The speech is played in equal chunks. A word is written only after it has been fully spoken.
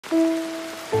I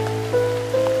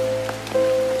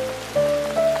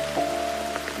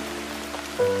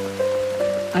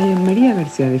am Maria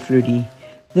Garcia de Fleury.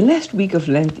 The last week of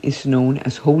Lent is known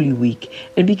as Holy Week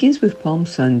and begins with Palm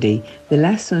Sunday, the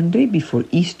last Sunday before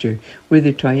Easter, where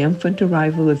the triumphant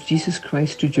arrival of Jesus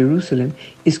Christ to Jerusalem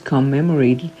is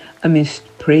commemorated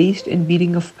amidst praise and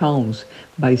beating of palms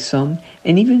by some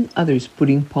and even others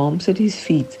putting palms at his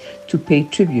feet to pay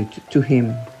tribute to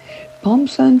him. Palm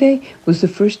Sunday was the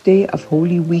first day of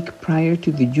Holy Week prior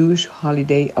to the Jewish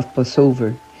holiday of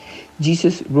Passover.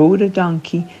 Jesus rode a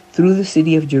donkey through the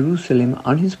city of Jerusalem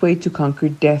on his way to conquer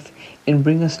death and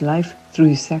bring us life through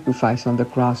his sacrifice on the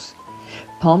cross.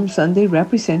 Palm Sunday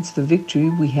represents the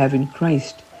victory we have in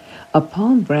Christ. A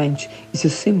palm branch is a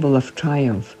symbol of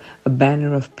triumph, a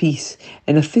banner of peace,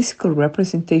 and a physical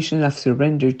representation of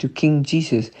surrender to King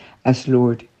Jesus as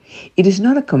Lord. It is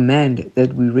not a command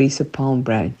that we raise a palm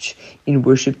branch in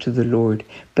worship to the Lord,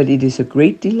 but it is a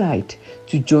great delight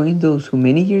to join those who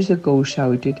many years ago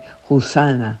shouted,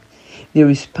 Hosanna. There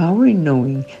is power in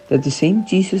knowing that the same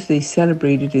Jesus they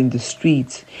celebrated in the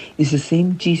streets is the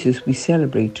same Jesus we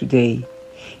celebrate today.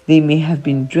 They may have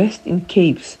been dressed in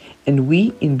capes and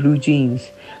we in blue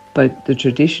jeans, but the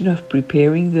tradition of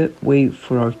preparing the way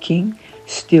for our King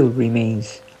still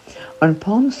remains. On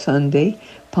Palm Sunday,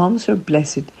 palms are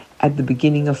blessed at the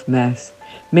beginning of Mass.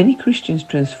 Many Christians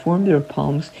transform their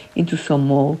palms into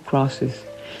small crosses.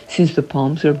 Since the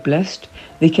palms are blessed,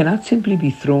 they cannot simply be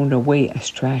thrown away as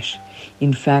trash.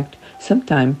 In fact,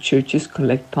 sometimes churches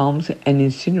collect palms and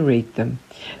incinerate them.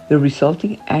 The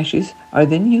resulting ashes are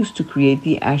then used to create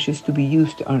the ashes to be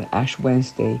used on Ash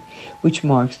Wednesday, which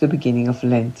marks the beginning of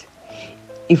Lent.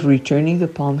 If returning the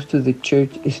palms to the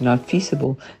church is not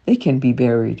feasible, they can be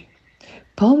buried.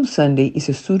 Palm Sunday is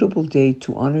a suitable day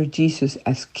to honor Jesus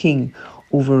as King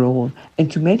over all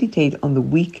and to meditate on the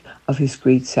week of his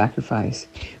great sacrifice.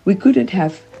 We couldn't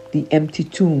have the empty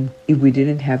tomb if we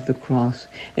didn't have the cross,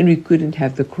 and we couldn't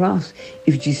have the cross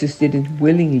if Jesus didn't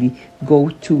willingly go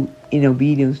to in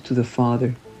obedience to the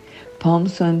Father. Palm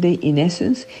Sunday, in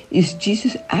essence, is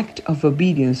Jesus' act of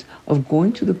obedience of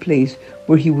going to the place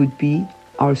where he would be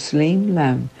our slain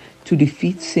lamb to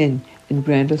defeat sin and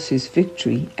grant us his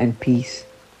victory and peace.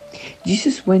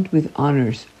 Jesus went with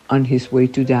honors on his way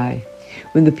to die.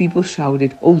 When the people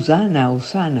shouted, Hosanna,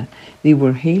 Hosanna, they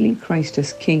were hailing Christ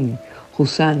as King.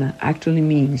 Hosanna actually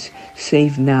means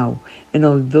save now. And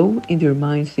although in their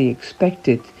minds they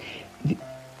expected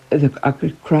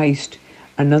Christ,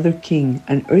 another king,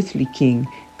 an earthly king,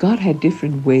 God had a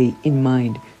different way in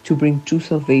mind to bring true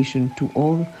salvation to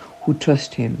all who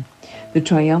trust him. The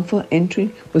triumphal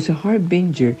entry was a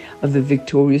harbinger of the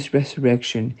victorious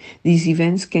resurrection. These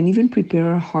events can even prepare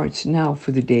our hearts now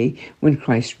for the day when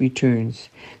Christ returns.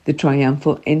 The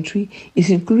triumphal entry is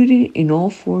included in all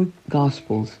four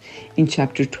Gospels. In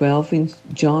chapter 12, in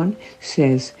John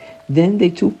says, Then they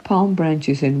took palm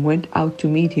branches and went out to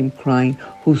meet him, crying,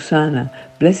 Hosanna,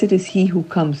 blessed is he who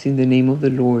comes in the name of the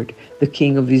Lord, the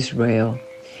King of Israel.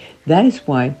 That is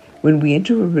why when we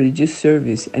enter a religious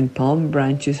service and palm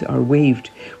branches are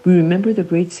waved, we remember the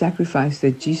great sacrifice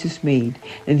that Jesus made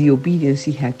and the obedience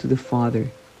he had to the Father.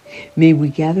 May we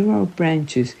gather our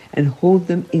branches and hold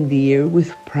them in the air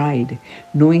with pride,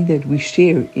 knowing that we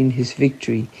share in his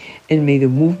victory, and may the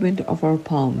movement of our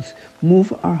palms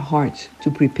move our hearts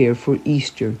to prepare for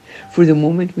Easter, for the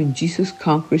moment when Jesus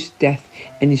conquers death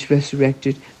and is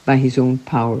resurrected by his own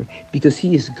power, because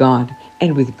he is God,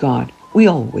 and with God we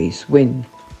always win.